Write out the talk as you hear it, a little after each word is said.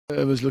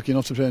I was lucky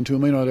enough to play in 2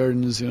 minor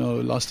All-Irelands,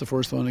 lost the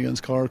first one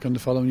against Cork, and the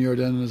following year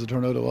then, as it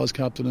turned out, I was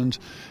captain, and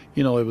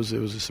it was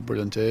just a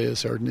brilliant day.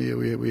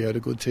 Certainly we had a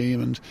good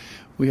team, and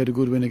we had a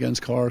good win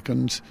against Cork,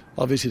 and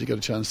obviously to get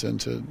a chance then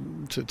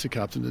to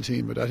captain the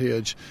team at that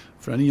age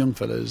for any young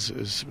fella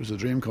was a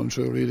dream come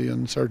true, really,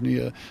 and certainly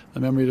a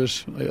memory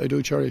that I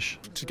do cherish.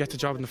 To get the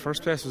job in the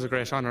first place was a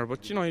great honour,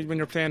 but when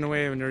you're playing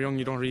away, when you're young,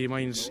 you don't really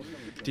mind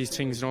these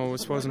things. I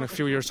suppose in a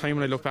few years' time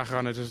when I look back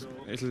on it,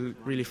 it'll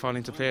really fall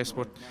into place.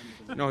 But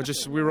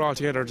we were all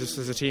together just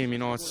as a team.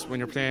 It's when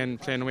you're playing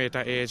away at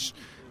that age,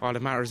 all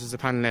that matters is the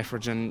panel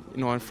effort. And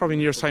probably in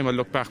a year's time I'll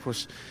look back,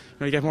 but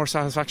you get more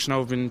satisfaction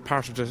out of being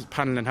part of the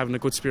panel and having a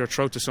good spirit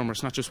throughout the summer.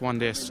 It's not just one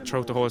day, it's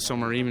throughout the whole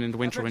summer, even in the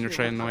winter when you're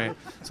training away.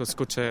 So it's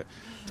good to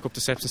go up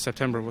the steps in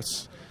September. But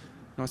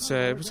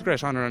it was a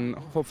great honour, and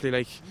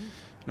hopefully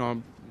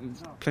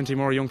plenty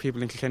more young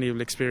people in Kilkenny will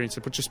experience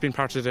it, but just being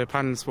part of the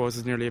panel, I suppose,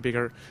 is nearly a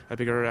bigger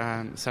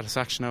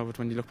satisfaction of it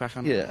when you look back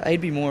on it. Yeah,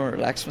 I'd be more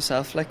relaxed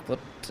myself, but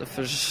if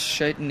there's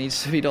shouting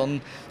needs to be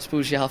done, I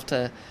suppose you have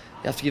to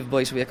give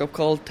boys a wake-up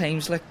call at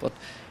times, but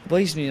the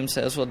boys knew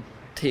themselves what it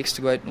takes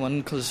to go out and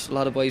win, because a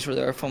lot of boys were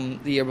there from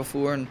the year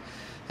before, and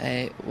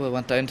we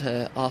went down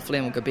to Offaly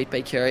and we got beat by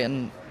Kerry,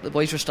 and the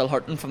boys were still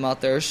hurting from that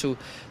there, so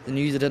they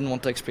knew they didn't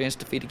want to experience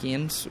defeat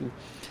again, so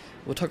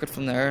we took it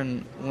from there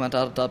and we went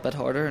at it that bit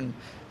harder, and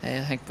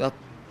I think that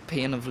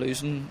pain of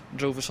losing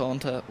drove us on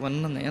to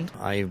winning in the end.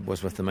 I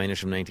was with the minors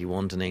from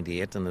 91 to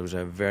 98, and it was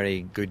a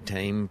very good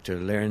time to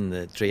learn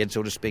the trade,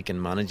 so to speak,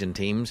 and managing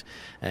teams.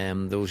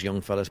 Those young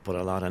fellas put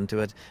a lot into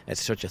it.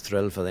 It's such a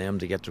thrill for them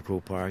to get to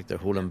Croke Park. Their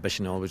whole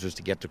ambition always was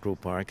to get to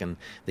Croke Park, and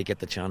they get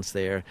the chance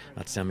there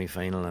at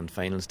semi-final and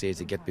final stage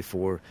to get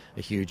before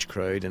a huge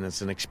crowd, and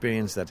it's an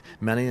experience that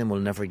many of them will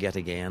never get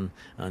again,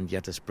 and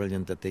yet it's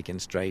brilliant that they can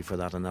strive for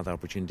that, and that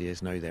opportunity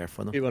is now there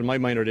for them. Well, my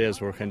minor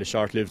days were kind of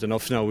short-lived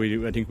enough now.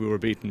 I think we were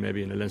beaten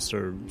maybe in a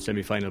Leinster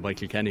semi-final by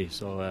Kilkenny,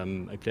 so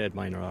I played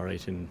minor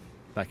alright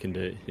back in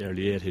the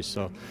early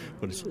 80s,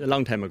 but it's a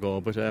long time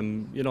ago. But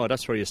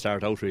that's where you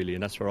start out really,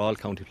 and that's where all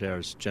county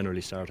players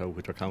generally start out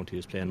with their county,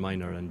 is playing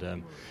minor,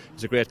 and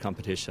it's a great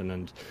competition,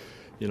 and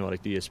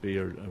like the ESB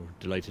are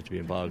delighted to be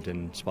involved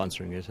in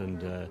sponsoring it,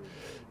 and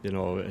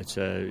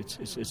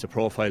it's a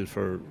profile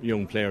for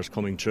young players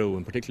coming through,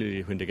 and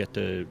particularly when they get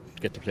to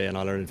play an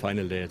All-Ireland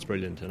final day, it's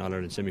brilliant, and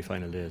All-Ireland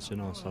semi-final days,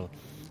 so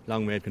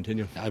long may it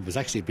continue. I was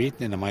actually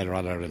beaten in a minor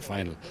All-Ireland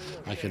final.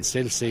 I can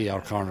still see our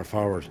corner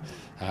forward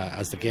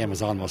as the game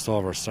was almost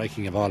over,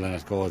 striking a ball in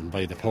it going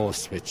by the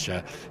post, which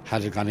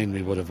had it gone in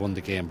we would have won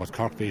the game, but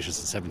Cork beat us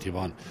in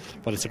 71.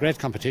 But it's a great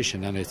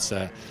competition, and it's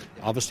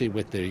obviously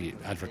with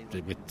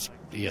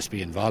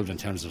ESB involved in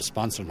terms of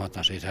sponsor and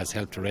whatnot, it has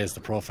helped to raise the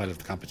profile of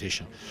the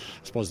competition.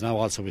 I suppose now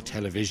also with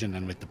television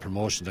and with the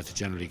promotion that it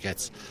generally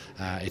gets,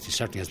 it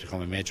certainly has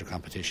become a major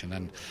competition,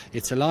 and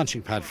it's a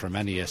launching pad for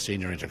many a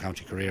senior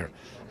inter-county career,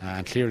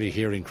 and clearly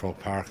here in Croke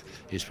Park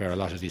is where a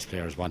lot of these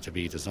players want to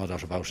be, there's no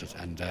doubt about it.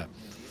 And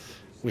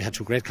we had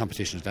two great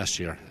competitions last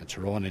year,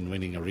 Tyrone in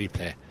winning a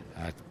replay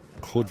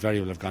could very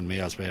well have gone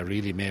Mayo's way.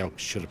 Really, Mayo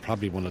should have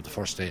probably won it the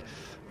first day,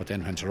 but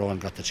then when Tyrone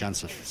got the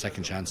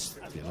second chance,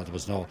 there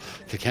was no.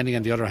 Kilkenny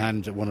on the other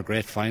hand won a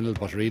great final,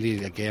 but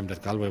really a game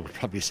that Galway would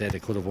probably say they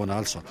could have won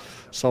also.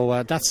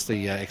 So that's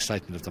the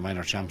excitement of the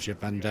minor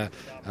championship, and a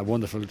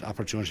wonderful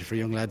opportunity for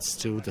young lads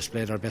to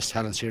display their best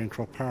talents here in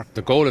Croke Park.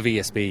 The goal of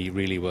ESB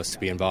really was to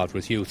be involved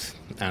with youth,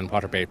 and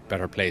what a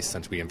better place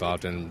than to be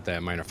involved in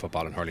the minor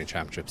football and hurling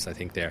championships. I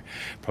think they're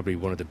probably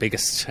one of the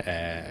biggest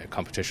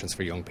competitions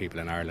for young people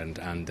in Ireland,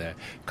 and the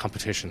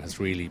competition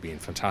has really been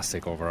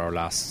fantastic over our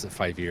last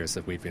 5 years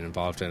that we've been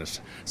involved in it.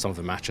 Some of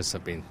the matches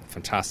have been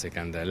fantastic,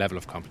 and the level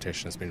of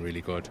competition has been really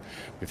good.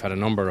 We've had a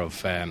number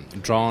of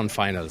drawn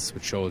finals,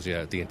 which shows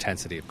you the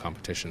intensity of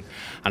competition.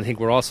 And I think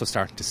we're also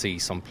starting to see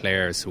some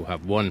players who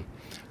have won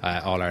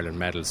All-Ireland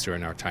medals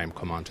during our time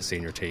come on to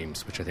senior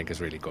teams, which I think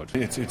is really good.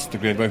 It's the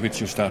grade by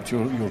which you start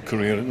your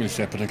career, we'll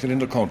say, particularly in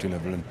the county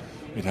level, and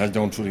it has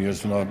down through the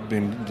years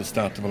been the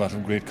start of a lot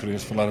of great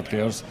careers for a lot of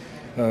players.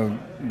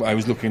 I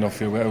was lucky enough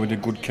here with a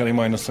good Kerry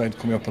minor side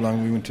coming up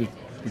along.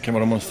 We came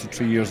out of Munster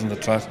 3 years in the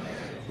trot.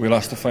 We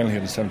lost the final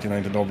here in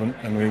 79 to Dublin,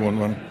 and we won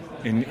one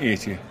in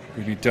 80.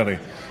 We beat Derry.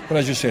 But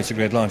as you say, it's a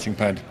great launching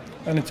pad.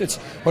 And it's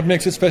what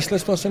makes it special, I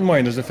suppose, in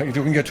mind is the fact if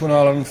you can get to an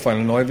All-Ireland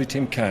final. Now every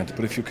team can't,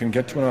 but if you can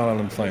get to an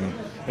All-Ireland final,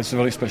 it's a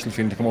very special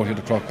feeling to come out here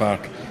to Croke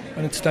Park,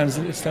 and it stands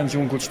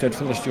you in good stead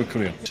for the rest of your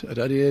career. At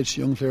that age,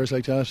 young players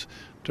like that,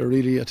 they're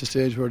really at the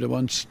stage where they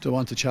want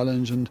a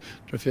challenge, and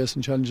they're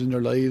facing challenges in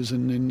their lives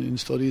and in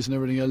studies and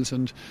everything else,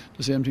 and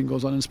the same thing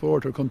goes on in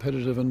sport. They're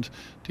competitive, and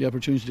the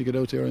opportunity to get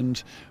out there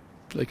and,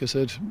 like I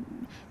said,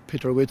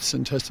 pit their wits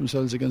and test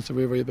themselves against the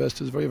very, very best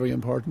is very, very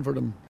important for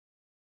them.